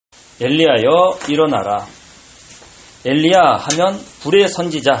엘리야여 일어나라. 엘리야 하면 불의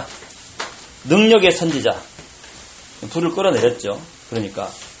선지자, 능력의 선지자. 불을 끌어내렸죠.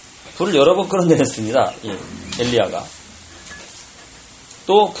 그러니까 불을 여러 번 끌어내렸습니다. 엘리야가.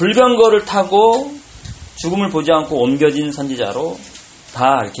 또 불병거를 타고 죽음을 보지 않고 옮겨진 선지자로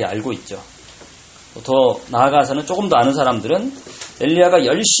다 이렇게 알고 있죠. 더 나아가서는 조금 더 아는 사람들은 엘리야가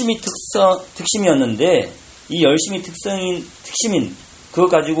열심히 특심이었는데 이 열심히 특심인 그거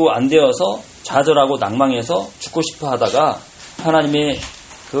가지고 안 되어서 좌절하고 낭망해서 죽고 싶어 하다가 하나님의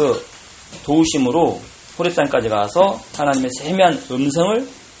그 도우심으로 호렙산까지 가서 하나님의 세미한 음성을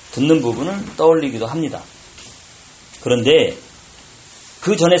듣는 부분을 떠올리기도 합니다. 그런데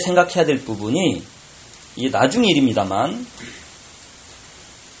그 전에 생각해야 될 부분이 이게 나중 일입니다만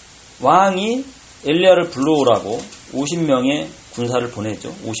왕이 엘리야를 불러오라고 50명의 군사를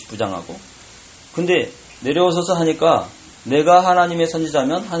보내죠. 50부장하고. 근데 내려오셔서 하니까 내가 하나님의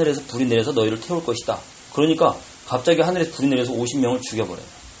선지자면 하늘에서 불이 내려서 너희를 태울 것이다. 그러니까 갑자기 하늘에서 불이 내려서 50명을 죽여버려요.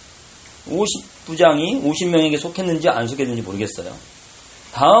 50부장이 50명에게 속했는지 안 속했는지 모르겠어요.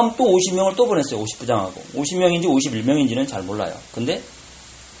 다음 또 50명을 또 보냈어요. 50부장하고. 50명인지 51명인지는 잘 몰라요. 근데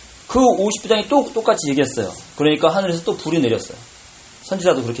그 50부장이 또 똑같이 얘기했어요. 그러니까 하늘에서 또 불이 내렸어요.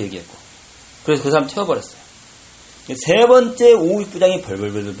 선지자도 그렇게 얘기했고. 그래서 그 사람 태워버렸어요. 세 번째 50부장이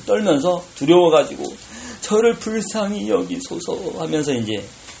벌벌벌 떨면서 두려워가지고 저를 불쌍히 여기소서 하면서 이제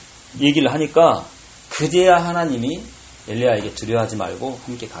얘기를 하니까 그제야 하나님이 엘리야에게 두려워하지 말고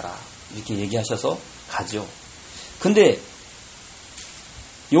함께 가라 이렇게 얘기하셔서 가죠. 근데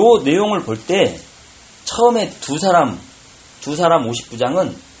요 내용을 볼 때 처음에 두 사람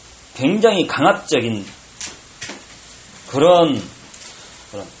 50부장은 굉장히 강압적인 그런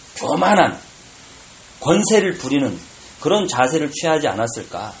교만한 권세를 부리는 그런 자세를 취하지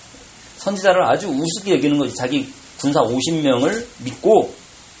않았을까. 선지자를 아주 우습게 여기는 거지. 자기 군사 50명을 믿고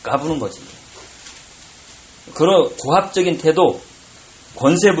까부는 거지. 그런 고압적인 태도,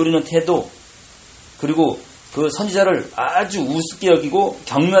 권세 부리는 태도, 그리고 그 선지자를 아주 우습게 여기고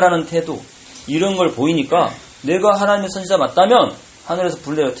경멸하는 태도, 이런 걸 보이니까 내가 하나님의 선지자 맞다면 하늘에서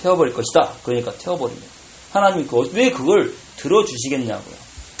불 내려 태워버릴 것이다. 그러니까 태워버립니다. 하나님이 왜 그걸 들어주시겠냐고요.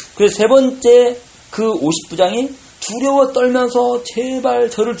 그래서 세 번째 그 50부장이 두려워 떨면서 제발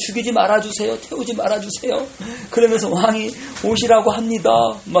저를 죽이지 말아주세요. 태우지 말아주세요. 그러면서 왕이 오시라고 합니다.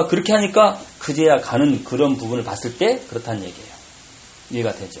 막 그렇게 하니까 그제야 가는 그런 부분을 봤을 때 그렇다는 얘기예요.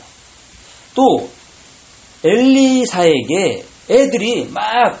 이해가 되죠. 또 엘리사에게 애들이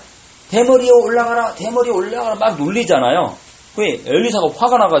막 대머리에 올라가라 막 놀리잖아요. 왜 엘리사가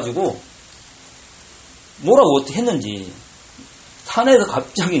화가 나가지고 뭐라고 어떻게 했는지 산에서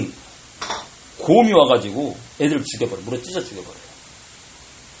갑자기 곰이 와가지고 애들을 죽여버려요. 물에 찢어 죽여버려요.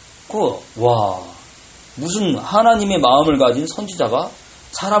 무슨 하나님의 마음을 가진 선지자가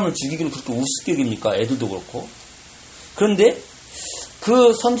사람을 죽이기를 그렇게 우습게 여깁니까? 애들도 그렇고. 그런데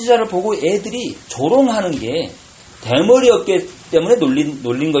그 선지자를 보고 애들이 조롱하는 게 대머리였기 때문에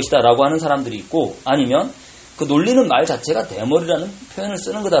놀린 것이다라고 하는 사람들이 있고, 아니면 그 놀리는 말 자체가 대머리라는 표현을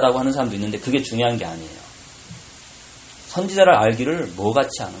쓰는 거다라고 하는 사람도 있는데 그게 중요한 게 아니에요. 선지자를 알기를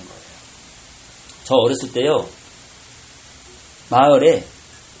뭐같이 아는 거예요. 저 어렸을 때요, 마을에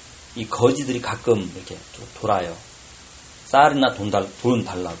이 거지들이 가끔 이렇게 돌아요. 쌀이나 돈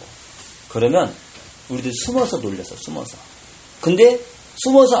달라고. 그러면 우리들이 숨어서 놀렸어, 숨어서. 근데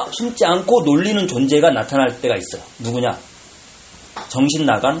숨지 않고 놀리는 존재가 나타날 때가 있어요. 누구냐? 정신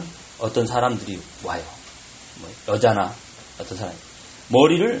나간 어떤 사람들이 와요. 여자나 어떤 사람이.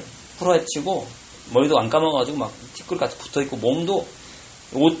 머리를 풀어헤치고, 머리도 안 감아가지고 막 티끌같이 붙어있고,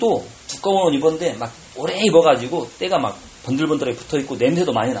 옷도 두꺼운 옷 입었는데 막 오래 입어가지고 때가 막 번들번들하게 붙어있고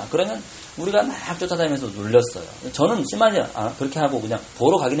냄새도 많이 나. 그러면 우리가 막 쫓아다니면서 놀렸어요. 저는 심하지 그렇게 하고 그냥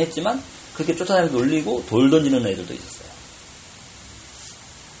보러 가긴 했지만 그렇게 쫓아다니면서 놀리고 돌 던지는 애들도 있었어요.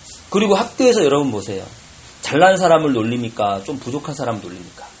 그리고 학교에서 여러분 보세요. 잘난 사람을 놀립니까? 좀 부족한 사람을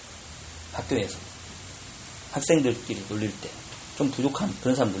놀립니까? 학교에서 학생들끼리 놀릴 때 좀 부족한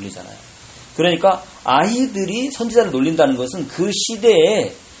그런 사람 놀리잖아요. 그러니까 아이들이 선지자를 놀린다는 것은 그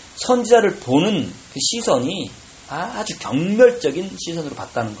시대에 선지자를 보는 그 시선이 아주 경멸적인 시선으로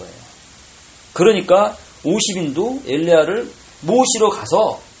봤다는 거예요. 그러니까 50인도 엘리야를 모시러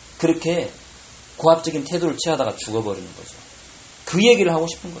가서 그렇게 고압적인 태도를 취하다가 죽어버리는 거죠. 그 얘기를 하고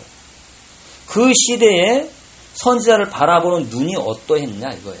싶은 거예요. 그 시대에 선지자를 바라보는 눈이 어떠했냐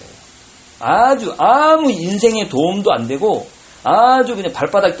이거예요. 아주 아무 인생에 도움도 안 되고 아주 그냥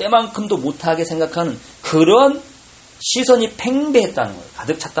발바닥 때만큼도 못하게 생각하는 그런 시선이 팽배했다는 거예요.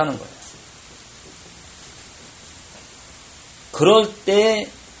 가득 찼다는 거예요. 그럴 때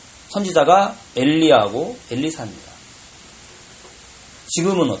선지자가 엘리야하고 엘리사입니다.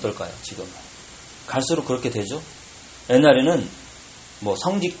 지금은 어떨까요? 지금은 갈수록 그렇게 되죠. 옛날에는 뭐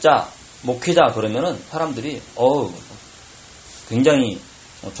성직자, 목회자 그러면은 사람들이 굉장히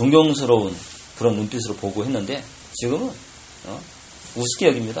존경스러운 그런 눈빛으로 보고 했는데 지금은 우습게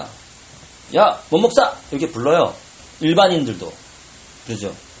여깁니다. 야, 뭐 목사 이렇게 불러요. 일반인들도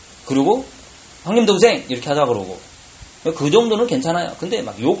그러죠. 그리고 형님 동생 이렇게 하자 그러고 그 정도는 괜찮아요. 근데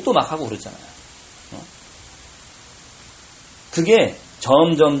막 욕도 막 하고 그러잖아요. 그게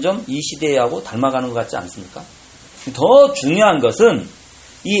점점점 이 시대하고 닮아가는 것 같지 않습니까? 더 중요한 것은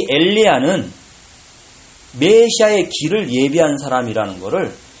이 엘리야는 메시아의 길을 예비한 사람이라는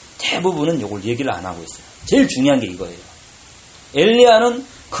것을 대부분은 이걸 얘기를 안 하고 있어요. 제일 중요한 게 이거예요. 엘리야는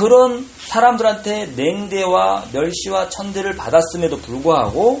그런 사람들한테 냉대와 멸시와 천대를 받았음에도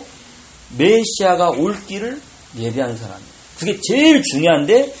불구하고 메시아가 올 길을 예비하는 사람이에요. 그게 제일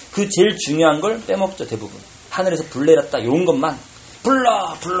중요한데 그 제일 중요한 걸 빼먹죠. 대부분. 하늘에서 불 내렸다 이런 것만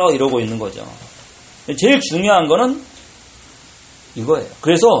불러 이러고 있는 거죠. 제일 중요한 거는 이거예요.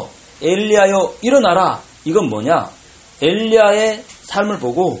 그래서 엘리야여 일어나라. 이건 뭐냐? 엘리야의 삶을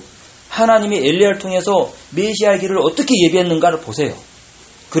보고 하나님이 엘리야를 통해서 메시아의 길을 어떻게 예비했는가를 보세요.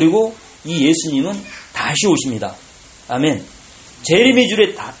 그리고 이 예수님은 다시 오십니다. 아멘.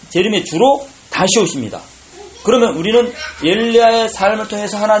 재림의 주로 다시 오십니다. 그러면 우리는 엘리야의 삶을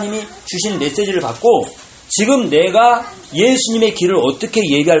통해서 하나님이 주신 메시지를 받고 지금 내가 예수님의 길을 어떻게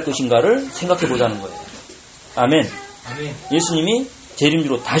예비할 것인가를 생각해 보자는 거예요. 아멘. 아멘. 예수님이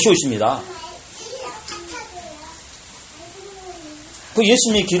재림주로 다시 오십니다. 그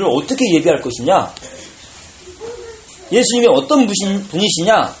예수님의 길을 어떻게 예비할 것이냐? 예수님이 어떤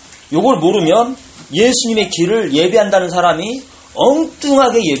분이시냐? 요걸 모르면 예수님의 길을 예비한다는 사람이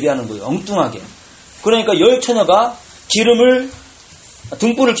엉뚱하게 예비하는 거예요. 엉뚱하게. 그러니까 10처녀가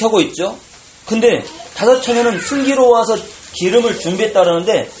등불을 켜고 있죠. 근데 5처녀는 슬기로워서 기름을 준비했다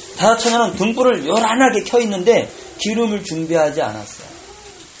그러는데 5처녀는 등불을 요란하게 켜 있는데 기름을 준비하지 않았어요.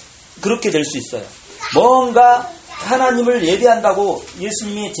 그렇게 될 수 있어요. 뭔가 하나님을 예배한다고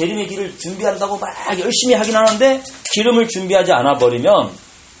예수님이 재림의 길을 준비한다고 막 열심히 하긴 하는데 기름을 준비하지 않아 버리면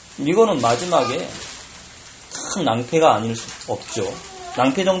이거는 마지막에 큰 낭패가 아닐 수 없죠.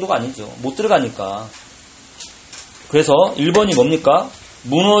 낭패 정도가 아니죠. 못 들어가니까. 그래서 1번이 뭡니까?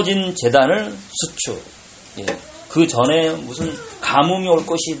 무너진 제단을 수축. 예. 그 전에 무슨 가뭄이 올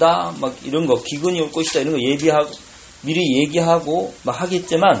것이다, 막 이런 거, 기근이 올 것이다, 이런 거 미리 얘기하고 막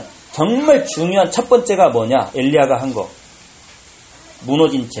하겠지만 정말 중요한 첫 번째가 뭐냐? 엘리야가 한 거.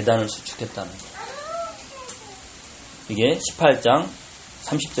 무너진 제단을 수축했다는 거. 이게 18장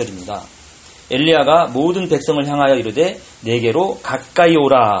 30절입니다. 엘리야가 모든 백성을 향하여 이르되 내게로 가까이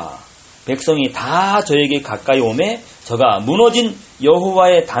오라. 백성이 다 저에게 가까이 오매 저가 무너진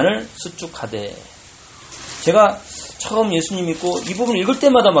여호와의 단을 수축하되. 제가 처음 예수님 믿고 이 부분 읽을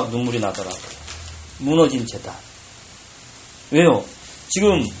때마다 막 눈물이 나더라고요. 무너진 제단. 왜요?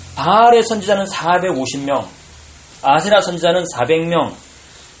 지금 바알의 선지자는 450명, 아세라 선지자는 400명.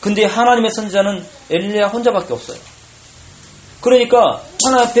 근데 하나님의 선지자는 엘리야 혼자밖에 없어요. 그러니까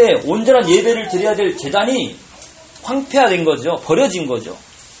하나님 앞에 온전한 예배를 드려야 될 제단이 황폐화된 거죠. 버려진 거죠.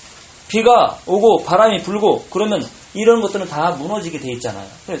 비가 오고 바람이 불고 그러면 이런 것들은 다 무너지게 돼 있잖아요.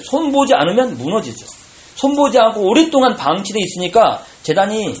 손보지 않으면 무너지죠. 손보지 않고 오랫동안 방치돼 있으니까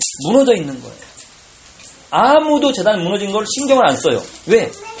제단이 무너져 있는 거예요. 아무도 제단 무너진 걸 신경을 안 써요. 왜?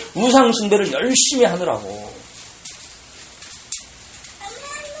 우상 숭배를 열심히 하느라고.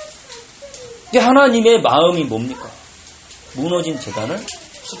 이게 하나님의 마음이 뭡니까? 무너진 제단을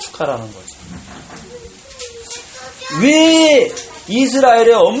수축하라는 거죠. 왜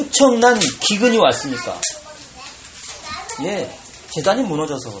이스라엘에 엄청난 기근이 왔습니까? 예, 제단이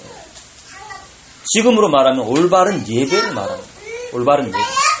무너져서 그래요. 지금으로 말하면 올바른 예배를 말합니다. 올바른 예배.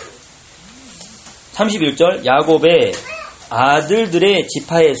 31절 야곱의 아들들의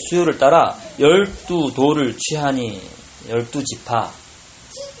지파의 수요를 따라 12돌을 취하니 12지파.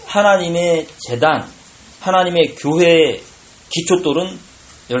 하나님의 제단, 하나님의 교회의 기초돌은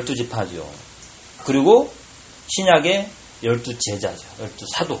 12지파죠. 그리고 신약의 12제자죠.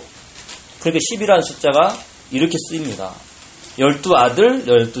 12사도. 그러니까 10이라는 숫자가 이렇게 쓰입니다. 12아들,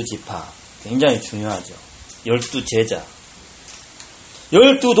 12지파. 굉장히 중요하죠. 12제자.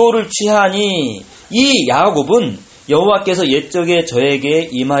 12돌을 취하니 이 야곱은 여호와께서 옛적에 저에게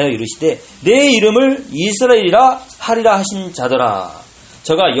임하여 이르시되 내 이름을 이스라엘이라 하리라 하신 자더라.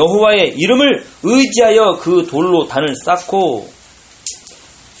 저가 여호와의 이름을 의지하여 그 돌로 단을 쌓고.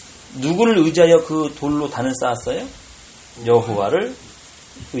 누구를 의지하여 그 돌로 단을 쌓았어요? 여호와를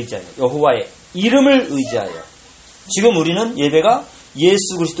의지하여. 여호와의 이름을 의지하여. 지금 우리는 예배가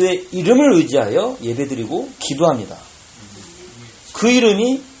예수 그리스도의 이름을 의지하여 예배드리고 기도합니다. 그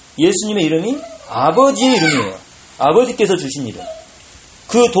이름이, 예수님의 이름이 아버지의 이름이에요. 아버지께서 주신 이름.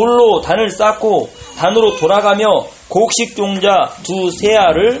 그 돌로 단을 쌓고 단으로 돌아가며 곡식 종자 2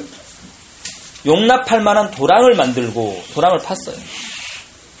 세알을 용납할 만한 도랑을 만들고 도랑을 팠어요.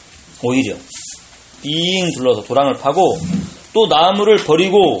 오히려 빙 둘러서 도랑을 파고 또 나무를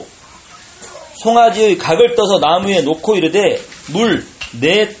버리고 송아지의 각을 떠서 나무에 놓고 이르되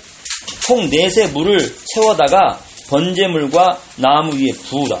총 4새 물을 채워다가 번제물과 나무 위에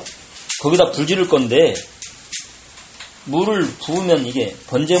부으라. 거기다 불 지를 건데 물을 부으면 이게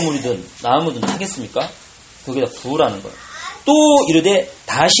번제물이든 나무든 하겠습니까? 거기다 부으라는 거예요. 또 이르되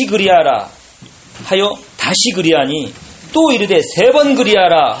다시 그리하라 하여 다시 그리하니 또 이르되 3번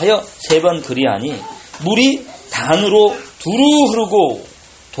그리하라 하여 3번 그리하니 물이 단으로 두루 흐르고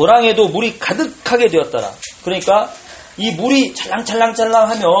도랑에도 물이 가득하게 되었더라. 그러니까 이 물이 찰랑찰랑찰랑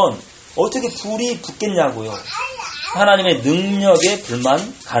하면 어떻게 불이 붙겠냐고요. 하나님의 능력에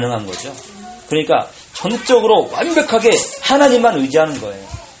불만 가능한 거죠. 그러니까 전적으로 완벽하게 하나님만 의지하는 거예요.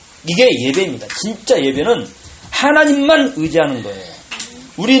 이게 예배입니다. 진짜 예배는 하나님만 의지하는 거예요.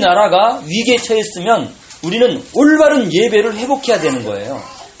 우리나라가 위기에 처했으면 우리는 올바른 예배를 회복해야 되는 거예요.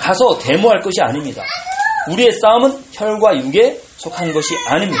 가서 데모할 것이 아닙니다. 우리의 싸움은 혈과 육에 속한 것이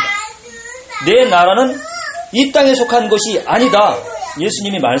아닙니다. 내 나라는 이 땅에 속한 것이 아니다.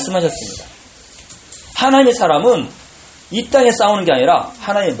 예수님이 말씀하셨습니다. 하나님의 사람은 이 땅에 싸우는 게 아니라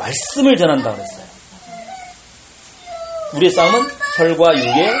하나님의 말씀을 전한다고 그랬어요. 우리의 싸움은 혈과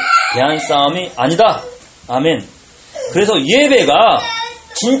육에 대한 싸움이 아니다. 아멘. 그래서 예배가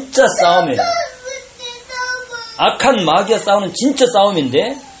진짜 싸움이에요. 악한 마귀와 싸우는 진짜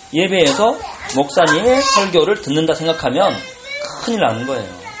싸움인데 예배에서 목사님의 설교를 듣는다 생각하면 큰일 나는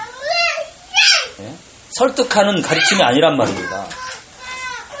거예요. 네? 설득하는 가르침이 아니란 말입니다.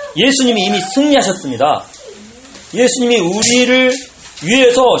 예수님이 이미 승리하셨습니다. 예수님이 우리를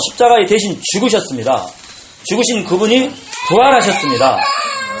위해서 십자가에 대신 죽으셨습니다. 죽으신 그분이 부활하셨습니다.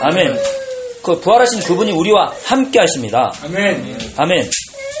 아멘. 그 부활하신 그분이 우리와 함께 하십니다. 아멘. 아멘.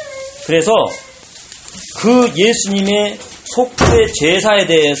 그래서 그 예수님의 속죄 제사에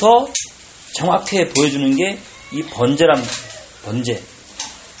대해서 정확하게 보여주는 게 이 번제란 번제.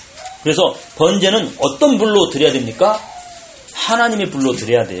 그래서 번제는 어떤 불로 드려야 됩니까? 하나님의 불로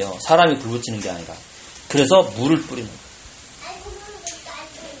드려야 돼요. 사람이 불 붙이는 게 아니라. 그래서 물을 뿌리는 거예요.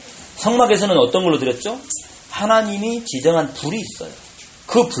 성막에서는 어떤 걸로 드렸죠? 하나님이 지정한 불이 있어요.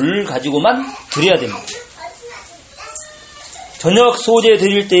 그 불 가지고만 드려야 됩니다. 저녁 소제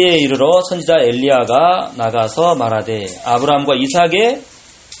드릴 때에 이르러 선지자 엘리야가 나가서 말하되 아브라함과 이삭의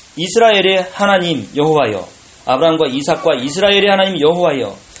이스라엘의 하나님 여호와여, 아브라함과 이삭과 이스라엘의 하나님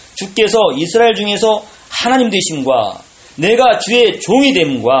여호와여, 주께서 이스라엘 중에서 하나님 되심과 내가 주의 종이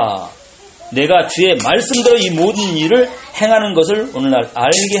됨과 내가 주의 말씀대로 이 모든 일을 행하는 것을 오늘날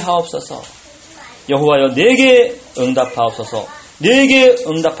알게 하옵소서. 여호와여, 내게 응답하옵소서. 내게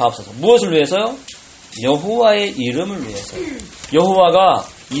응답하옵소서. 무엇을 위해서요? 여호와의 이름을 위해서요. 여호와가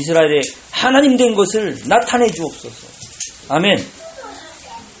이스라엘의 하나님 된 것을 나타내 주옵소서. 아멘.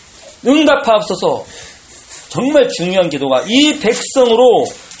 응답하옵소서. 정말 중요한 기도가 이 백성으로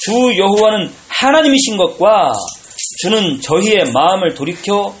주 여호와는 하나님이신 것과 주는 저희의 마음을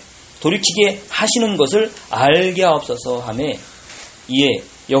돌이키게 하시는 것을 알게 하옵소서 하매 이에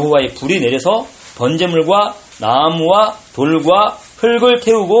여호와의 불이 내려서 번제물과 나무와 돌과 흙을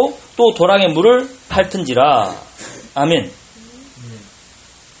태우고 또 도랑의 물을 핥은지라. 아멘.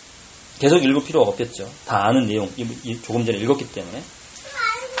 계속 읽을 필요가 없겠죠. 다 아는 내용 조금 전에 읽었기 때문에.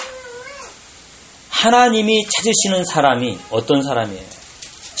 하나님이 찾으시는 사람이 어떤 사람이에요?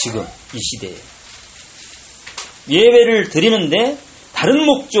 지금 이 시대에 예배를 드리는데 다른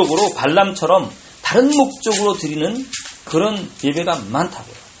목적으로 발람처럼 다른 목적으로 드리는 그런 예배가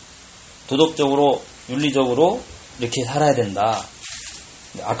많다고요. 도덕적으로 윤리적으로 이렇게 살아야 된다.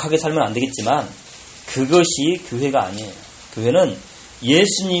 악하게 살면 안 되겠지만 그것이 교회가 아니에요. 교회는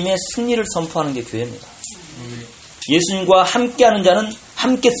예수님의 승리를 선포하는 게 교회입니다. 예수님과 함께하는 자는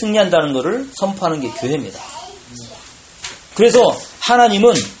함께 승리한다는 것을 선포하는 게 교회입니다. 그래서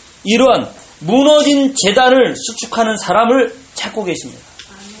하나님은 이러한 무너진 제단을 수축하는 사람을 찾고 계십니다.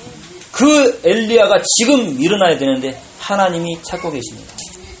 그 엘리야가 지금 일어나야 되는데 하나님이 찾고 계십니다.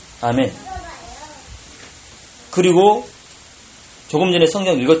 아멘. 그리고 조금 전에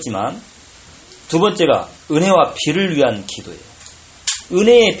성경 읽었지만 두 번째가 은혜와 비를 위한 기도예요.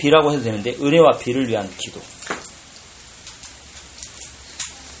 은혜의 비라고 해도 되는데 은혜와 비를 위한 기도.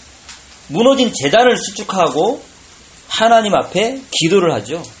 무너진 제단을 수축하고 하나님 앞에 기도를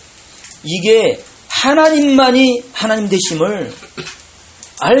하죠. 이게 하나님만이 하나님 되심을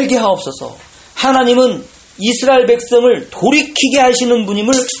알게 하옵소서. 하나님은 이스라엘 백성을 돌이키게 하시는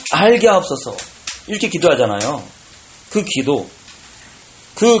분임을 알게 하옵소서. 이렇게 기도하잖아요. 그 기도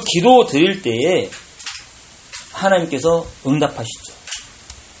드릴 때에 하나님께서 응답하시죠.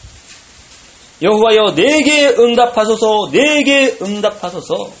 여호와여 내게 응답하소서, 내게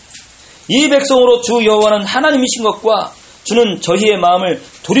응답하소서. 이 백성으로 주 여호와는 하나님이신 것과 주는 저희의 마음을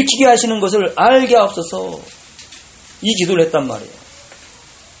돌이키게 하시는 것을 알게 하옵소서. 이 기도를 했단 말이에요.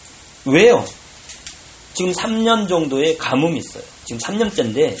 왜요? 지금 3년 정도의 가뭄이 있어요. 지금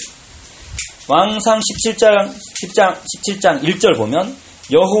 3년째인데 왕상 17장 1절 보면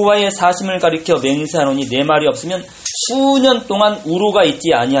여호와의 사심을 가리켜 맹세하노니 내 말이 없으면 수년 동안 우로가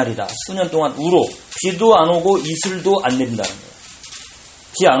있지 아니하리라. 수년 동안 우로, 비도 안 오고 이슬도 안 내린다는 거예요.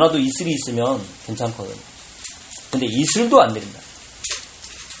 비 안 와도 이슬이 있으면 괜찮거든요. 근데 이슬도 안 내린다.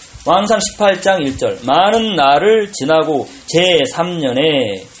 왕상 18장 1절 많은 날을 지나고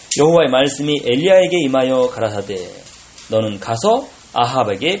제3년에 여호와의 말씀이 엘리야에게 임하여 가라사대 너는 가서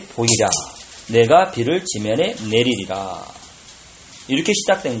아합에게 보이라. 내가 비를 지면에 내리리라. 이렇게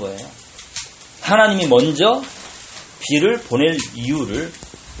시작된 거예요. 하나님이 먼저 비를 보낼 이유를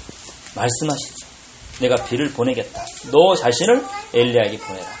말씀하시죠. 내가 비를 보내겠다. 너 자신을 엘리야에게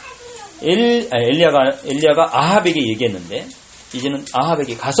보내라. 엘리야가 아합에게 얘기했는데 이제는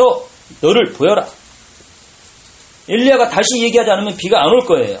아합에게 가서 너를 보여라. 엘리야가 다시 얘기하지 않으면 비가 안 올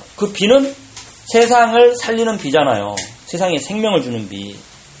거예요. 그 비는 세상을 살리는 비잖아요. 세상에 생명을 주는 비.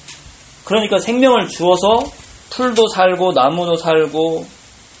 그러니까 생명을 주어서 풀도 살고 나무도 살고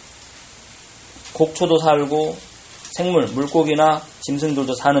곡초도 살고 생물, 물고기나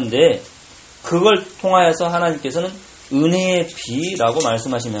짐승들도 사는데 그걸 통하여서 하나님께서는 은혜의 비라고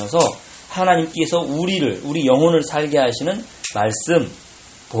말씀하시면서 하나님께서 우리 영혼을 살게 하시는 말씀,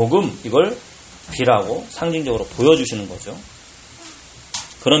 복음, 이걸 비라고 상징적으로 보여주시는 거죠.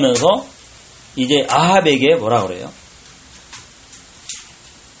 그러면서 이제 아합에게 뭐라 그래요?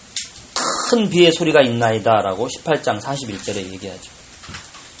 큰 비의 소리가 있나이다 라고 18장 41절에 얘기하죠.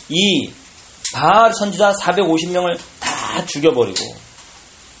 이 바알 선지자 450명을 다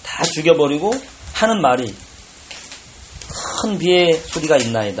죽여버리고 하는 말이 큰 비의 소리가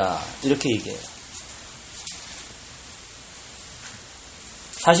있나이다 이렇게 얘기해요.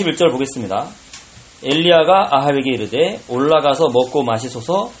 41절 보겠습니다. 엘리야가 아합에게 이르되 올라가서 먹고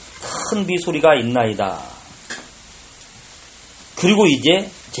마시소서 큰 비 소리가 있나이다. 그리고 이제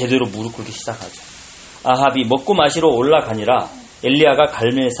제대로 무릎 꿇기 시작하죠. 아합이 먹고 마시러 올라가니라. 엘리야가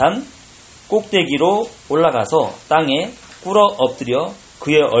갈멜산 꼭대기로 올라가서 땅에 꿇어 엎드려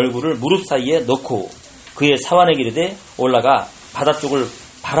그의 얼굴을 무릎 사이에 넣고 그의 사환에게 이르되 올라가 바다 쪽을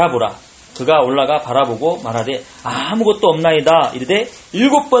바라보라. 그가 올라가 바라보고 말하되 아무것도 없나이다. 이르되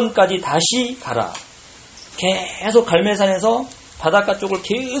 7번까지 다시 가라. 계속 갈멜산에서 바닷가 쪽을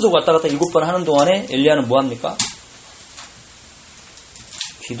계속 왔다 갔다 7번 하는 동안에 엘리야는 뭐합니까?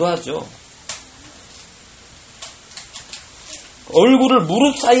 기도하죠. 얼굴을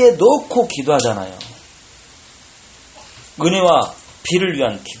무릎 사이에 넣고 기도하잖아요. 은혜와 비를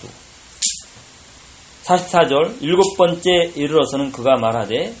위한 기도. 44절 7번째 이르러서는 그가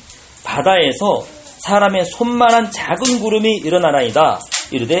말하되 바다에서 사람의 손만한 작은 구름이 일어나나이다.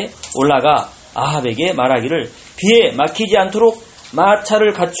 이르되 올라가 아합에게 말하기를 비에 막히지 않도록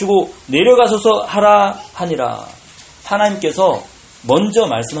마차를 갖추고 내려가소서 하라 하니라. 하나님께서 먼저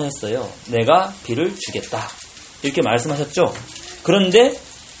말씀하셨어요. 내가 비를 주겠다. 이렇게 말씀하셨죠. 그런데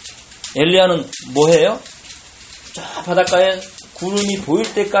엘리야는 뭐해요? 저 바닷가에 구름이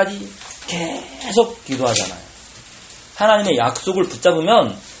보일 때까지 계속 기도하잖아요. 하나님의 약속을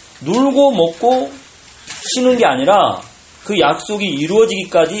붙잡으면 놀고 먹고 쉬는 게 아니라 그 약속이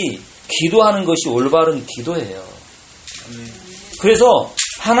이루어지기까지 기도하는 것이 올바른 기도예요. 그래서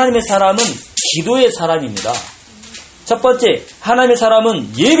하나님의 사람은 기도의 사람입니다. 첫 번째, 하나님의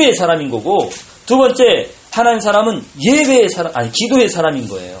사람은 예배의 사람인 거고, 두 번째, 하나님의 사람은 기도의 사람인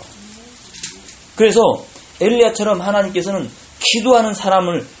거예요. 그래서 엘리야처럼 하나님께서는 기도하는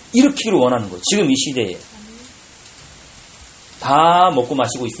사람을 일으키기를 원하는 거예요. 지금 이 시대에 다 먹고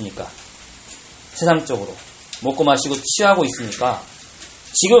마시고 있으니까, 세상적으로 먹고 마시고 취하고 있으니까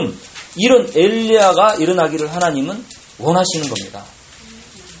지금 이런 엘리야가 일어나기를 하나님은 원하시는 겁니다.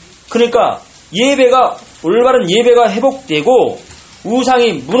 그러니까 올바른 예배가 회복되고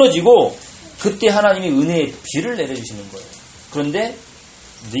우상이 무너지고 그때 하나님이 은혜의 비를 내려주시는 거예요. 그런데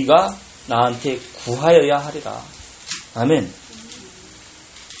네가 나한테 구하여야 하리라. 아멘.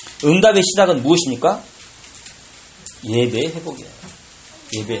 응답의 시작은 무엇입니까? 예배의 회복이에요.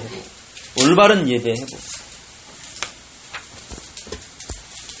 예배의 회복. 올바른 예배의 회복.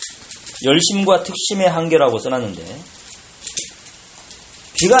 열심과 특심의 한계라고 써놨는데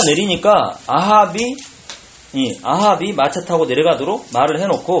비가 내리니까 아합이 이 아합이 마차 타고 내려가도록 말을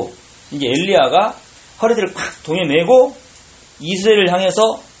해놓고 이제 엘리야가 허리들을 팍 동에 메고 이스라엘을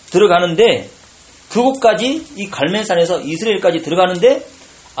향해서 들어가는데 그곳까지 이 갈멜산에서 이스라엘까지 들어가는데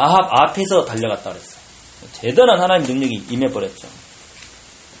아합 앞에서 달려갔다 그랬어요. 대단한 하나님 능력이 임해버렸죠.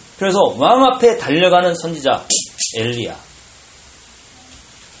 그래서 왕 앞에 달려가는 선지자 엘리야,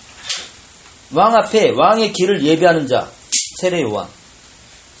 왕 앞에 왕의 길을 예비하는 자 세례 요한,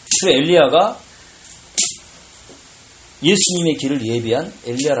 그 엘리야가 예수님의 길을 예비한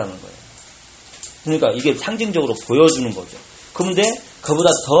엘리야라는 거예요. 그러니까 이게 상징적으로 보여주는 거죠. 그런데 그보다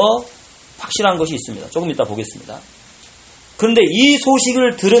더 확실한 것이 있습니다. 조금 이따 보겠습니다. 그런데 이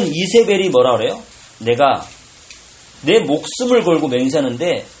소식을 들은 이세벨이 뭐라 그래요? 내가 내 목숨을 걸고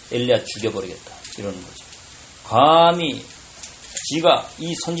맹세하는데 엘리야 죽여버리겠다. 이러는 거죠. 감히 지가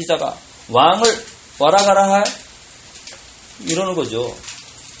이 선지자가 왕을 와라가라 할? 이러는 거죠.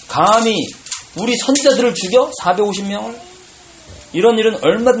 감히 우리 선지자들을 죽여? 450명을? 이런 일은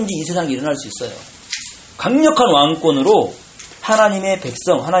얼마든지 이 세상에 일어날 수 있어요. 강력한 왕권으로 하나님의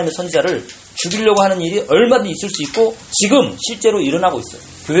백성, 하나님의 선지자를 죽이려고 하는 일이 얼마든지 있을 수 있고 지금 실제로 일어나고 있어요.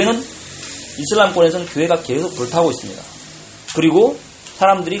 교회는 이슬람권에서는 교회가 계속 불타고 있습니다. 그리고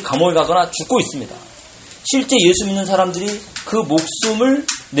사람들이 감옥에 가거나 죽고 있습니다. 실제 예수 믿는 사람들이 그 목숨을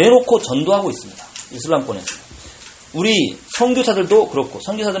내놓고 전도하고 있습니다. 이슬람권에서. 우리 선교사들도 그렇고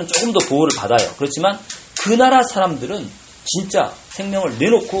선교사들은 조금 더 보호를 받아요. 그렇지만 그 나라 사람들은 진짜 생명을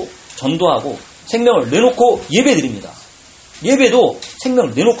내놓고 전도하고 생명을 내놓고 예배드립니다. 예배도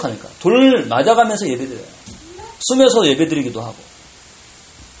생명을 내놓고 하니까 돌을 맞아가면서 예배드려요. 숨어서 예배드리기도 하고.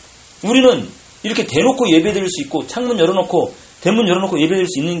 우리는 이렇게 대놓고 예배드릴 수 있고 창문 열어놓고 대문 열어놓고 예배드릴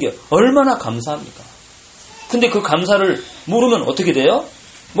수 있는 게 얼마나 감사합니까? 근데 그 감사를 모르면 어떻게 돼요?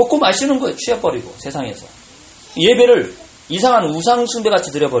 먹고 마시는 거예요. 취해버리고 세상에서. 예배를 이상한 우상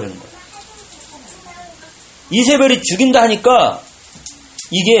숭배같이 드려버리는 거예요. 이세벨이 죽인다 하니까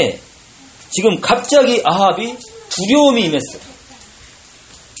이게 지금 갑자기 아합이 두려움이 임했어요.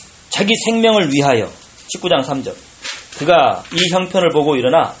 자기 생명을 위하여 19장 3절 그가 이 형편을 보고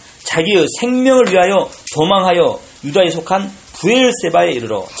일어나 자기의 생명을 위하여 도망하여 유다에 속한 부엘세바에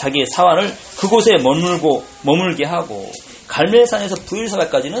이르러 자기의 사환을 그곳에 머물게 하고 갈멜산에서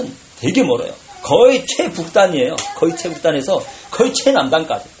부엘세바까지는 되게 멀어요. 거의 최북단이에요. 거의 최북단에서 거의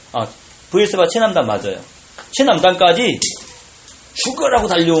최남단까지. 부엘세바 최남단 맞아요. 최남단까지 죽으라고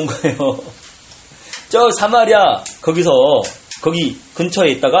달려온 거예요. 저 사마리아 거기 근처에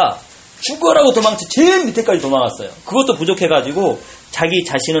있다가 죽으라고 도망쳐 제일 밑에까지 도망갔어요. 그것도 부족해가지고 자기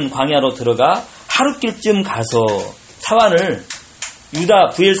자신은 광야로 들어가 하룻길쯤 가서 사환을 유다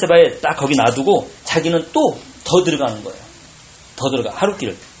부엘세바에 딱 거기 놔두고 자기는 또 더 들어가는 거예요. 더 들어가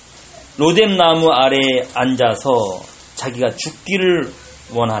하룻길을. 로뎀나무 아래에 앉아서 자기가 죽기를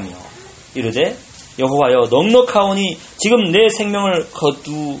원하며 이르되 여호와여 넉넉하오니 지금 내 생명을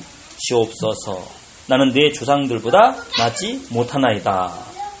거두시옵소서. 나는 내 조상들보다 낫지 못하나이다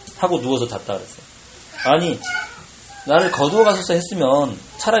하고 누워서 잤다 그랬어요. 아니 나를 거두어 가소서 했으면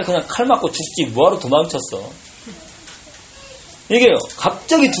차라리 그냥 칼 맞고 죽지 뭐하러 도망쳤어. 이게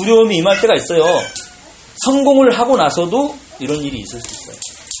갑자기 두려움이 임할 때가 있어요. 성공을 하고 나서도 이런 일이 있을 수 있어요.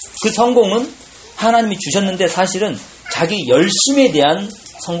 그 성공은 하나님이 주셨는데 사실은 자기 열심에 대한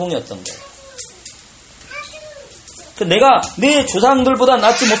성공이었던 거예요. 내가 내 조상들보다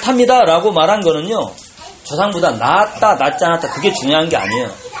낫지 못합니다 라고 말한 거는요, 조상보다 낫다 낫지 않았다 그게 중요한 게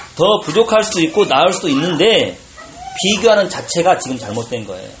아니에요. 더 부족할 수도 있고 나을 수도 있는데 비교하는 자체가 지금 잘못된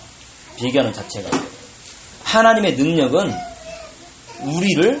거예요. 비교하는 자체가. 하나님의 능력은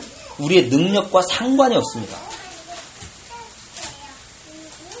우리의 능력과 상관이 없습니다.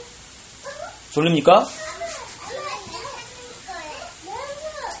 졸립니까?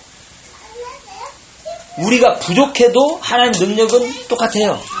 우리가 부족해도 하나님 능력은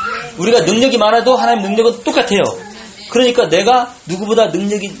똑같아요. 우리가 능력이 많아도 하나님 능력은 똑같아요. 그러니까 내가 누구보다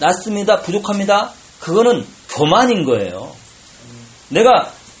능력이 낮습니다, 부족합니다, 그거는 교만인 거예요.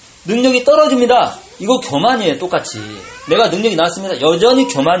 내가 능력이 떨어집니다, 이거 교만이에요. 똑같이. 내가 능력이 낮습니다, 여전히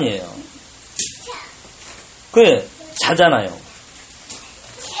교만이에요. 그래 자잖아요.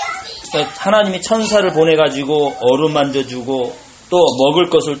 그러니까 하나님이 천사를 보내가지고 얼음 만져주고 또 먹을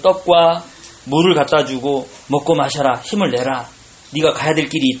것을 떡과 물을 갖다 주고 먹고 마셔라, 힘을 내라, 네가 가야 될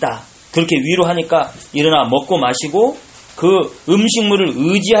길이 있다, 그렇게 위로하니까 일어나 먹고 마시고 그 음식물을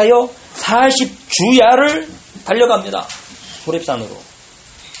의지하여 40주야를 달려갑니다. 호렙산으로.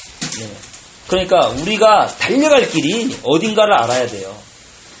 네. 그러니까 우리가 달려갈 길이 어딘가를 알아야 돼요.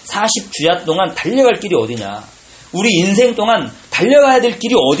 40주야 동안 달려갈 길이 어디냐, 우리 인생 동안 달려가야 될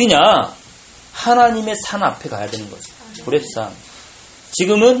길이 어디냐, 하나님의 산 앞에 가야 되는 거죠. 호렙산.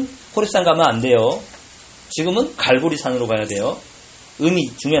 지금은 호렙산 가면 안 돼요. 지금은 갈보리산으로 가야 돼요.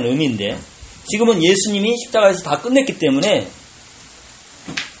 중요한 의미인데, 지금은 예수님이 십자가에서 다 끝냈기 때문에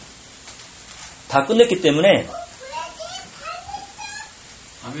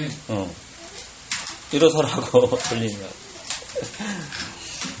아멘. 일어서라고 돌리면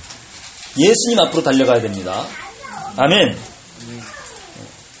예수님 앞으로 달려가야 됩니다. 아멘.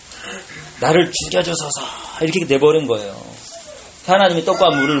 나를 죽여주소서 이렇게 내버린 거예요. 하나님이 떡과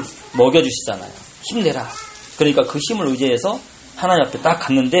물을 먹여주시잖아요. 힘내라. 그러니까 그 힘을 의지해서 하나님 앞에 딱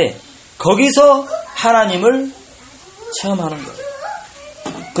갔는데 거기서 하나님을 체험하는 거예요.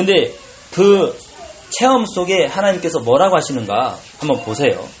 근데 그 체험 속에 하나님께서 뭐라고 하시는가 한번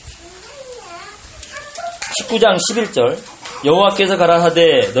보세요. 19장 11절 여호와께서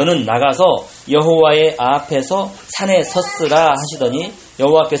가라사대 너는 나가서 여호와의 앞에서 산에 섰으라 하시더니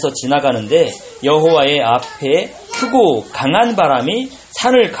여호와께서 지나가는데 여호와의 앞에 크고 강한 바람이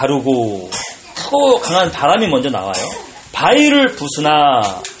산을 가르고 크고 강한 바람이 먼저 나와요. 바위를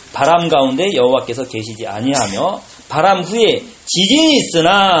부수나 바람 가운데 여호와께서 계시지 아니하며 바람 후에 지진이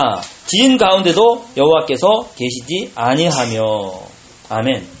있으나 지진 가운데도 여호와께서 계시지 아니하며.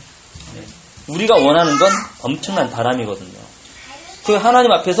 아멘. 우리가 원하는 건 엄청난 바람이거든요. 그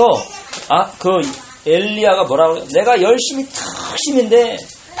하나님 앞에서 그 엘리야가 뭐라고 해요? 내가 열심히 탁심인데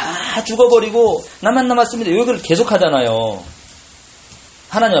다 죽어버리고 나만 남았습니다. 여기를 계속하잖아요.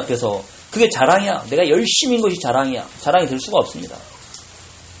 하나님 앞에서 그게 자랑이야. 내가 열심인 것이 자랑이야. 자랑이 될 수가 없습니다.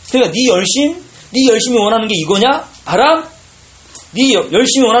 그러니까 네 열심히 원하는 게 이거냐? 바람? 네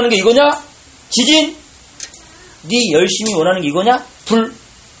열심히 원하는 게 이거냐? 지진? 네 열심히 원하는 게 이거냐? 불?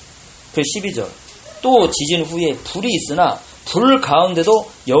 그 12절. 또 지진 후에 불이 있으나 불 가운데도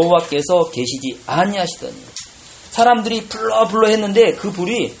여호와께서 계시지 아니하시더니. 사람들이 불러 했는데 그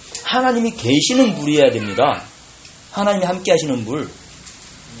불이 하나님이 계시는 불이어야 됩니다. 하나님이 함께 하시는 불.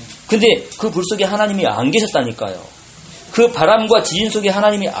 근데 그 불 속에 하나님이 안 계셨다니까요. 그 바람과 지진 속에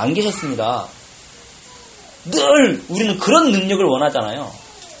하나님이 안 계셨습니다. 늘 우리는 그런 능력을 원하잖아요.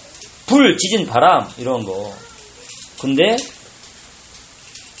 불, 지진, 바람 이런 거. 근데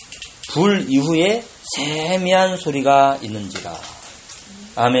불 이후에 세미한 소리가 있는지라.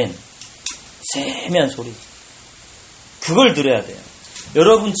 아멘. 세미한 소리. 그걸 들어야 돼요.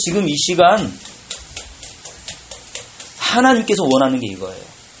 여러분 지금 이 시간 하나님께서 원하는 게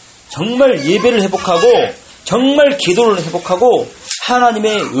이거예요. 정말 예배를 회복하고 정말 기도를 회복하고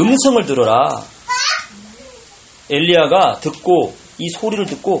하나님의 음성을 들어라. 엘리야가 듣고 이 소리를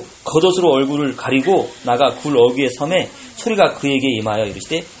듣고 겉옷으로 얼굴을 가리고 나가 굴 어귀에 섬에 소리가 그에게 임하여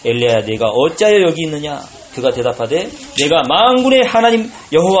이르시되 엘리야야 내가 어찌하여 여기 있느냐. 그가 대답하되 내가 만군의 하나님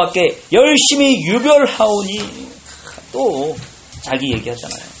여호와께 열심히 유별하오니. 또 자기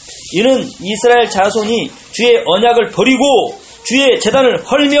얘기하잖아요. 이는 이스라엘 자손이 주의 언약을 버리고 주의 제단을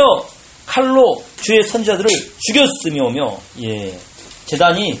헐며 칼로 주의 선지자들을 죽였으며며. 예,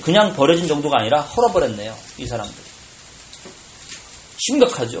 제단이 그냥 버려진 정도가 아니라 헐어버렸네요. 이 사람들.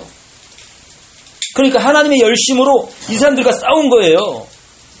 심각하죠. 그러니까 하나님의 열심으로 이 사람들과 싸운 거예요.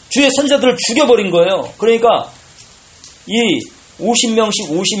 주의 선지자들을 죽여버린 거예요. 그러니까 이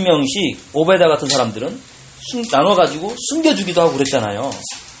 50명씩 오베다 같은 사람들은 나눠가지고 숨겨주기도 하고 그랬잖아요.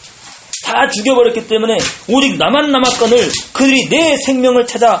 다 죽여버렸기 때문에 오직 나만 남았거늘 그들이 내 생명을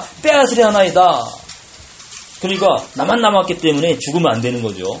찾아 빼앗으려 하나이다. 그러니까 나만 남았기 때문에 죽으면 안 되는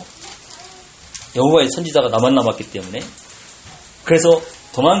거죠. 여호와의 선지자가 나만 남았기 때문에. 그래서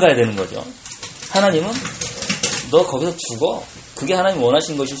도망가야 되는 거죠. 하나님은 너 거기서 죽어. 그게 하나님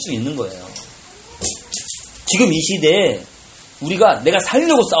원하신 것일 수 있는 거예요. 지금 이 시대에 내가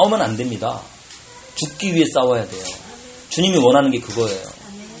살려고 싸우면 안 됩니다. 죽기 위해 싸워야 돼요. 주님이 원하는 게 그거예요.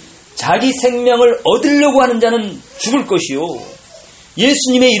 자기 생명을 얻으려고 하는 자는 죽을 것이요.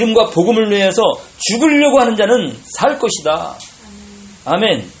 예수님의 이름과 복음을 위해서 죽으려고 하는 자는 살 것이다.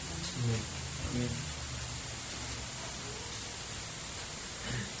 아멘.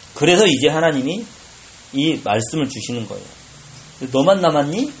 그래서 이제 하나님이 이 말씀을 주시는 거예요. 너만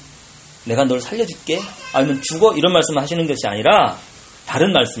남았니? 내가 널 살려줄게. 아니면 죽어? 이런 말씀을 하시는 것이 아니라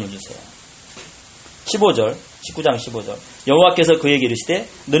다른 말씀을 주세요. 15절, 19장 15절. 여호와께서 그에게 이르시되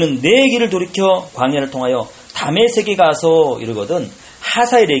너는 내 길을 돌이켜 광야를 통하여 다메섹에 가서 이르거든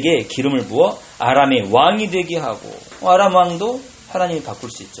하사엘에게 기름을 부어 아람의 왕이 되게 하고. 아람 왕도 하나님이 바꿀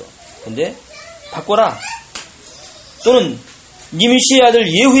수 있죠. 근데 바꿔라. 또는 니므시의 아들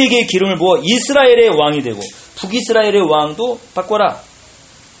예후에게 기름을 부어 이스라엘의 왕이 되고 북이스라엘의 왕도 바꿔라.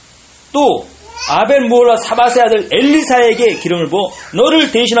 또 아벨모올라 사밧의 아들 엘리사에게 기름을 부어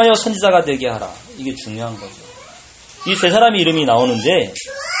너를 대신하여 선지자가 되게 하라. 이게 중요한 거죠. 이 세 사람의 이름이 나오는데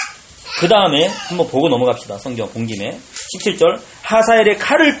그 다음에 한번 보고 넘어갑시다. 성경 본 김에 17절 하사엘의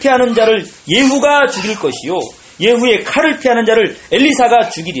칼을 피하는 자를 예후가 죽일 것이요 예후의 칼을 피하는 자를 엘리사가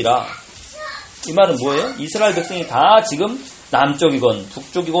죽이리라. 이 말은 뭐예요? 이스라엘 백성이 다 지금 남쪽이건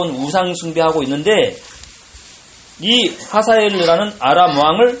북쪽이건 우상 숭배하고 있는데 이 하사엘이라는 아람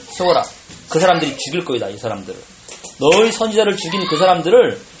왕을 세워라. 그 사람들이 죽일 거이다. 이 사람들을. 너희 선지자를 죽인 그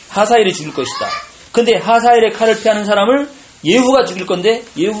사람들을 하사엘이 죽일 것이다. 근데 하사엘의 칼을 피하는 사람을 예후가 죽일 건데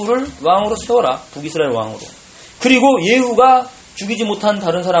예후를 왕으로 세워라. 북이스라엘 왕으로. 그리고 예후가 죽이지 못한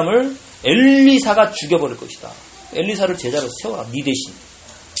다른 사람을 엘리사가 죽여버릴 것이다. 엘리사를 제자로 세워라. 네 대신.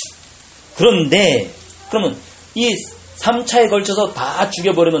 그런데 그러면 이 3차에 걸쳐서 다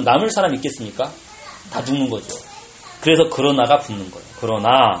죽여버리면 남을 사람 있겠습니까? 다 죽는 거죠. 그래서 그러나가 붙는 거예요.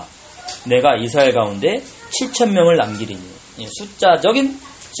 그러나 내가 이스라엘 가운데 7,000명을 남기리니. 숫자적인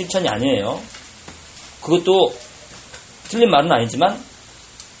 7,000이 아니에요. 그것도 틀린 말은 아니지만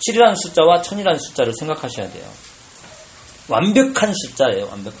 7이라는 숫자와 1,000이라는 숫자를 생각하셔야 돼요. 완벽한 숫자예요.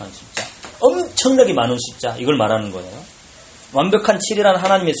 완벽한 숫자. 엄청나게 많은 숫자. 이걸 말하는 거예요. 완벽한 7이라는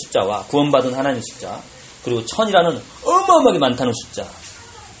하나님의 숫자와 구원받은 하나님의 숫자, 그리고 1,000이라는 어마어마하게 많다는 숫자.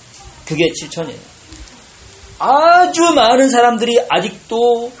 그게 7,000이에요. 아주 많은 사람들이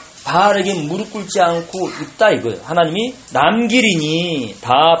아직도 바알에게 무릎 꿇지 않고 있다 이거예요. 하나님이 남기리니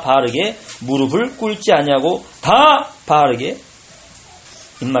다 바알에게 무릎을 꿇지 아니하고 다 바알에게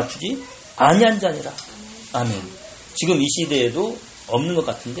입맞추지 아니한 자니라. 아멘. 지금 이 시대에도 없는 것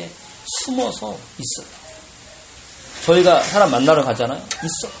같은데 숨어서 있어요. 저희가 사람 만나러 가잖아요.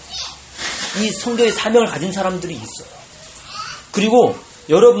 있어. 이 성경의 사명을 가진 사람들이 있어요. 그리고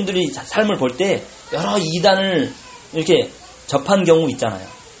여러분들이 삶을 볼 때 여러 이단을 이렇게 접한 경우 있잖아요.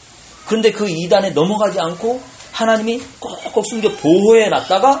 그런데 그 이단에 넘어가지 않고 하나님이 꼭꼭 숨겨 보호해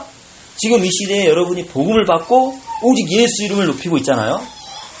놨다가 지금 이 시대에 여러분이 복음을 받고 오직 예수 이름을 높이고 있잖아요.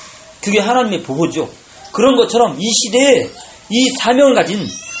 그게 하나님의 보호죠. 그런 것처럼 이 시대에 이 사명을 가진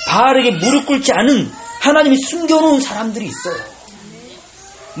바알에게 무릎 꿇지 않은 하나님이 숨겨놓은 사람들이 있어요.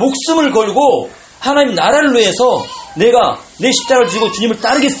 목숨을 걸고 하나님 나라를 위해서 내가 내 십자가를 지고 주님을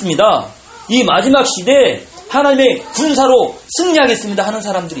따르겠습니다. 이 마지막 시대에 하나님의 군사로 승리하겠습니다 하는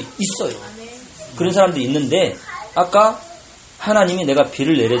사람들이 있어요. 그런 사람들이 있는데 아까 하나님이 내가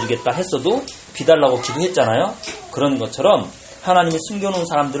비를 내려주겠다 했어도 비 달라고 기도했잖아요. 그런 것처럼 하나님이 숨겨놓은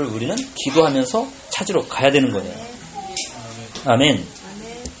사람들을 우리는 기도하면서 찾으러 가야 되는 거예요. 아멘.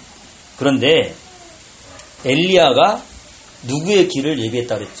 그런데 엘리야가 누구의 길을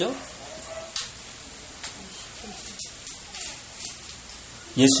예비했다 그랬죠?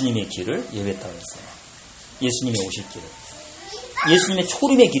 예수님의 길을 예비했다 그랬어요. 예수님이 오실 길을. 예수님의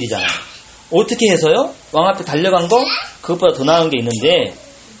초림의 길이잖아요. 어떻게 해서요? 왕 앞에 달려간 거 그것보다 더 나은 게 있는데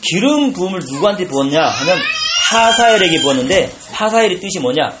기름 부음을 누구한테 부었냐 하면 하사엘에게 부었는데 하사엘의 뜻이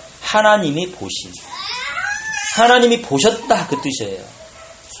뭐냐? 하나님이 보신. 하나님이 보셨다 그 뜻이에요.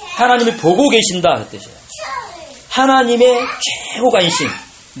 하나님을 보고 계신다 그 뜻이에요. 하나님의 최고 관심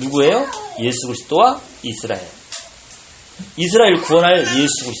누구예요? 예수 그리스도와 이스라엘. 이스라엘 구원할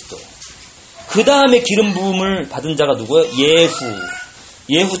예수 그리스도. 그 다음에 기름 부음을 받은 자가 누구예요? 예후.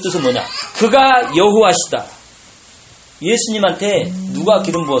 예후 뜻은 뭐냐? 그가 여호와시다. 예수님한테 누가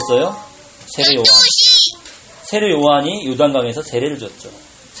기름 부었어요? 세례 요한. 세례 요한이 요단강에서 세례를 줬죠.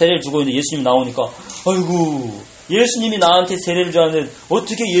 세례를 주고 있는데 예수님 나오니까 아이고 예수님이 나한테 세례를 줬는데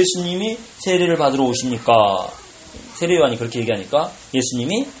어떻게 예수님이 세례를 받으러 오십니까? 세례 요한이 그렇게 얘기하니까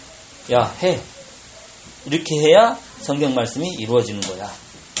예수님이 야 해. 이렇게 해야 성경 말씀이 이루어지는 거야.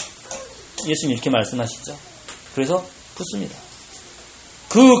 예수님 이렇게 말씀하시죠. 그래서 붓습니다.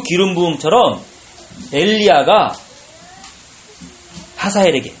 그 기름 부음처럼 엘리야가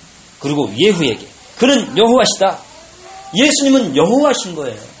하사엘에게 그리고 예후에게 그는 여호와시다. 예수님은 여호와신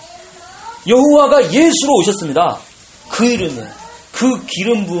거예요. 여호와가 예수로 오셨습니다. 그 이름에 그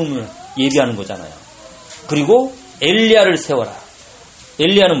기름 부음을 예비하는 거잖아요. 그리고 엘리야를 세워라.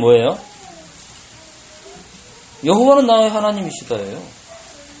 엘리야는 뭐예요? 여호와는 나의 하나님이시다예요.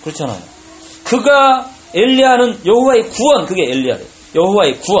 그렇잖아요. 그가 엘리야는 여호와의 구원. 그게 엘리야래요.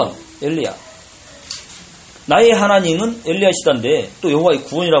 여호와의 구원. 엘리야. 나의 하나님은 엘리야시단데 또 여호와의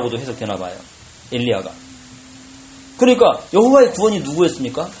구원이라고도 해석되나 봐요. 엘리야가. 그러니까 여호와의 구원이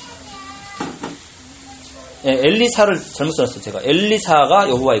누구였습니까? 예, 엘리사를 잘못 써놨어요. 제가. 엘리사가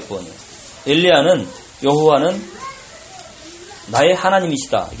여호와의 구원이에요. 엘리야는 여호와는 나의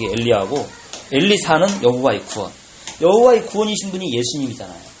하나님이시다. 이게 엘리야고 엘리사는 여호와의 구원. 여호와의 구원이신 분이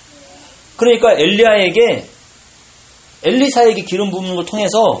예수님이잖아요. 그러니까 엘리사에게 기름 부음는 걸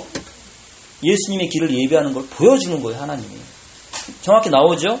통해서 예수님의 길을 예비하는 걸 보여주는 거예요. 하나님이. 정확히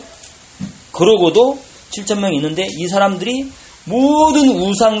나오죠? 그러고도 7,000명이 있는데 이 사람들이 모든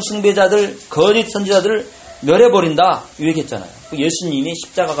우상 숭배자들, 거짓 선지자들을 멸해버린다. 이렇게 했잖아요. 예수님의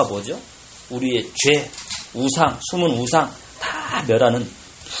십자가가 뭐죠? 우리의 죄, 우상, 숨은 우상 다 멸하는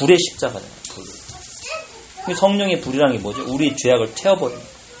불의 십자가잖아요. 불. 성령의 불이라는 게 뭐죠? 우리의 죄악을 태워버립니다.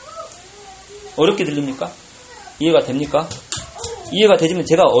 어렵게 들립니까? 이해가 됩니까? 이해가 되지만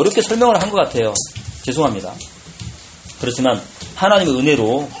제가 어렵게 설명을 한 것 같아요. 죄송합니다. 그렇지만 하나님의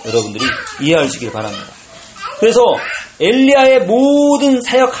은혜로 여러분들이 이해하시길 바랍니다. 그래서 엘리야의 모든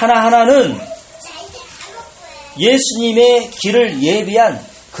사역 하나하나는 예수님의 길을 예비한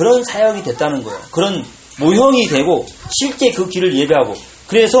그런 사역이 됐다는 거예요. 그런 모형이 되고 실제 그 길을 예배하고,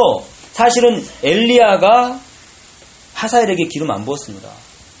 그래서 사실은 엘리야가 하사엘에게 기름 안 부었습니다.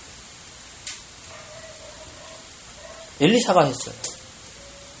 엘리사가 했어요.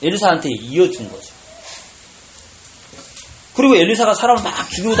 엘리사한테 이어준 거죠. 그리고 엘리사가 사람을 막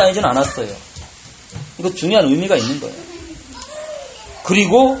죽이고 다니지는 않았어요. 이거 중요한 의미가 있는 거예요.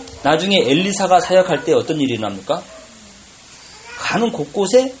 그리고 나중에 엘리사가 사역할 때 어떤 일이 일어납니까? 가는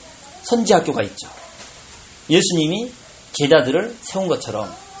곳곳에 선지학교가 있죠. 예수님이 제자들을 세운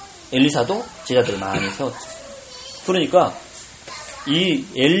것처럼 엘리사도 제자들을 많이 세웠죠. 그러니까 이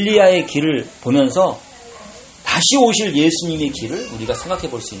엘리야의 길을 보면서 다시 오실 예수님의 길을 우리가 생각해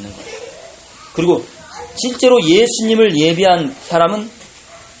볼 수 있는 거예요. 그리고 실제로 예수님을 예비한 사람은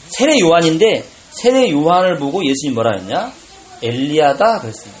세례 요한인데, 세례 요한을 보고 예수님 뭐라 했냐? 엘리야다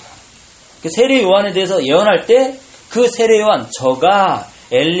그랬습니다. 그 세례 요한에 대해서 예언할 때 그 세례 요한, 저가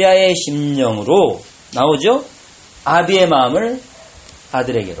엘리야의 심령으로 나오죠? 아비의 마음을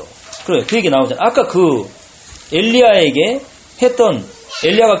아들에게로. 그래, 그 얘기 나오잖아요. 아까 그 엘리야에게 했던,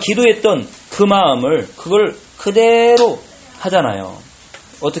 엘리야가 기도했던 그 마음을, 그걸 그대로 하잖아요.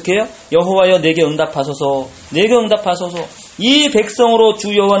 어떻게 해요? 여호와여 내게 응답하소서, 내게 응답하소서. 이 백성으로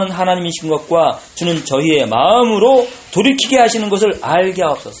주 여호와는 하나님이신 것과 주는 저희의 마음으로 돌이키게 하시는 것을 알게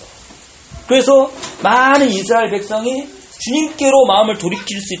하옵소서. 그래서 많은 이스라엘 백성이 주님께로 마음을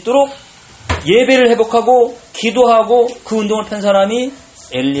돌이킬 수 있도록 예배를 회복하고 기도하고 그 운동을 편 사람이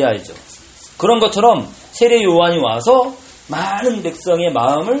엘리야이죠. 그런 것처럼 세례 요한이 와서 많은 백성의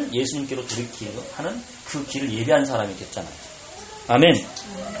마음을 예수님께로 돌이키는 하는 그 길을 예배한 사람이 됐잖아요. 아멘.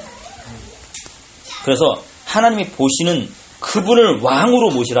 그래서 하나님이 보시는 그분을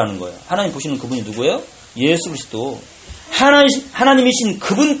왕으로 모시라는 거예요. 하나님 보시는 그분이 누구예요? 예수 그리스도. 하나님이신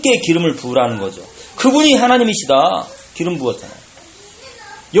그분께 기름을 부으라는 거죠. 그분이 하나님이시다. 기름 부었잖아요.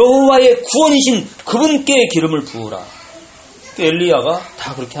 여호와의 구원이신 그분께 기름을 부으라. 엘리야가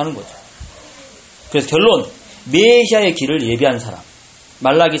다 그렇게 하는 거죠. 그래서 결론, 메시아의 길을 예비한 사람.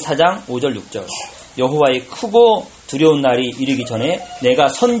 말라기 4장 5절 6절. 여호와의 크고 두려운 날이 이르기 전에 내가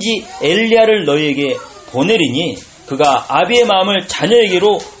선지 엘리야를 너희에게 보내리니 그가 아비의 마음을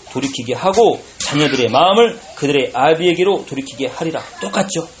자녀에게로 돌이키게 하고 자녀들의 마음을 그들의 아비에게로 돌이키게 하리라.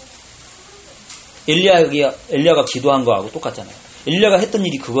 똑같죠? 엘리야가 기도한 거하고 똑같잖아요. 엘리야가 했던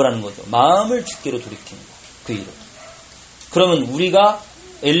일이 그거라는 거죠. 마음을 주께로 돌이키는 거. 그 일을. 그러면 우리가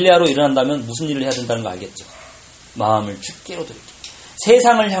엘리야로 일어난다면 무슨 일을 해야 된다는 거 알겠죠? 마음을 주께로 돌이키는 거.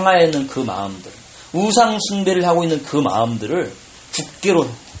 세상을 향하여 있는 그 마음들, 우상 숭배를 하고 있는 그 마음들을 주께로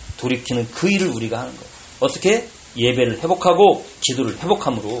돌이키는 그 일을 우리가 하는 거예요. 어떻게? 예배를 회복하고 기도를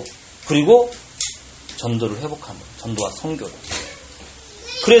회복함으로, 그리고 전도를 회복함으로, 전도와 선교를.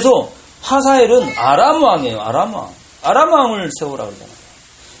 그래서 하사엘은 아람 왕이에요. 아람 왕. 아람 왕을 세우라 그러잖아요.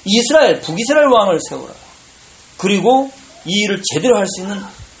 이스라엘, 북이스라엘 왕을 세우라. 그리고 이 일을 제대로 할 수 있는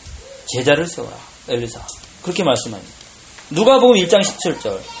제자를 세우라. 엘리사. 그렇게 말씀합니다. 누가복음 1장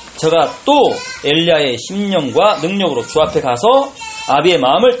 17절. 저가 또 엘리야의 심령과 능력으로 주 앞에 가서 아비의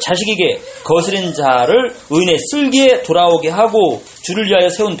마음을 자식에게 거스린 자를 의인의 슬기에 돌아오게 하고 주를 위하여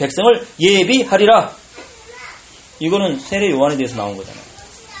세운 백성을 예비하리라. 이거는 세례 요한에 대해서 나온 거잖아요.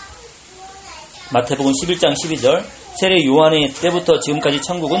 마태복음 11장 12절. 세례 요한의 때부터 지금까지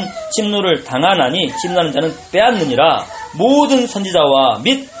천국은 침노를 당하나니 침노하는 자는 빼앗느니라. 모든 선지자와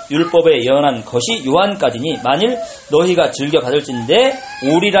및 율법에 예언한 것이 요한까지니 만일 너희가 즐겨 받을진대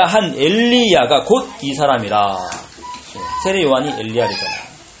오리라 한 엘리야가 곧 이 사람이라. 세례 요한이 엘리야래잖아요.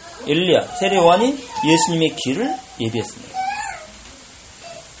 엘리야, 세례 요한이 예수님의 길을 예비했습니다.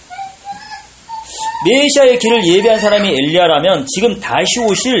 메시아의 길을 예비한 사람이 엘리야라면 지금 다시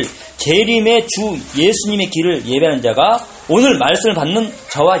오실 재림의 주 예수님의 길을 예배하는 자가 오늘 말씀을 받는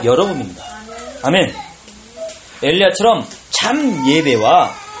저와 여러분입니다. 아멘. 엘리야처럼 참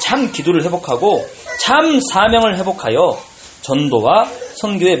예배와 참 기도를 회복하고 참 사명을 회복하여 전도와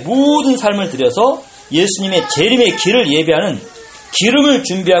선교의 모든 삶을 들여서 예수님의 재림의 길을 예배하는 기름을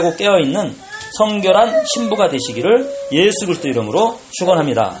준비하고 깨어있는 성결한 신부가 되시기를 예수 그리스도 이름으로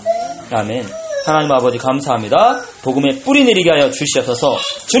축원합니다. 아멘. 하나님 아버지 감사합니다. 복음에 뿌리 내리게 하여 주시옵소서.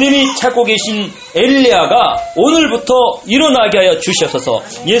 주님이 찾고 계신 엘리야가 오늘부터 일어나게 하여 주시옵소서.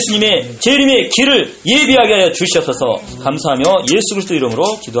 예수님의 재림의 길을 예비하게 하여 주시옵소서. 감사하며 예수 그리스도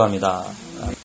이름으로 기도합니다.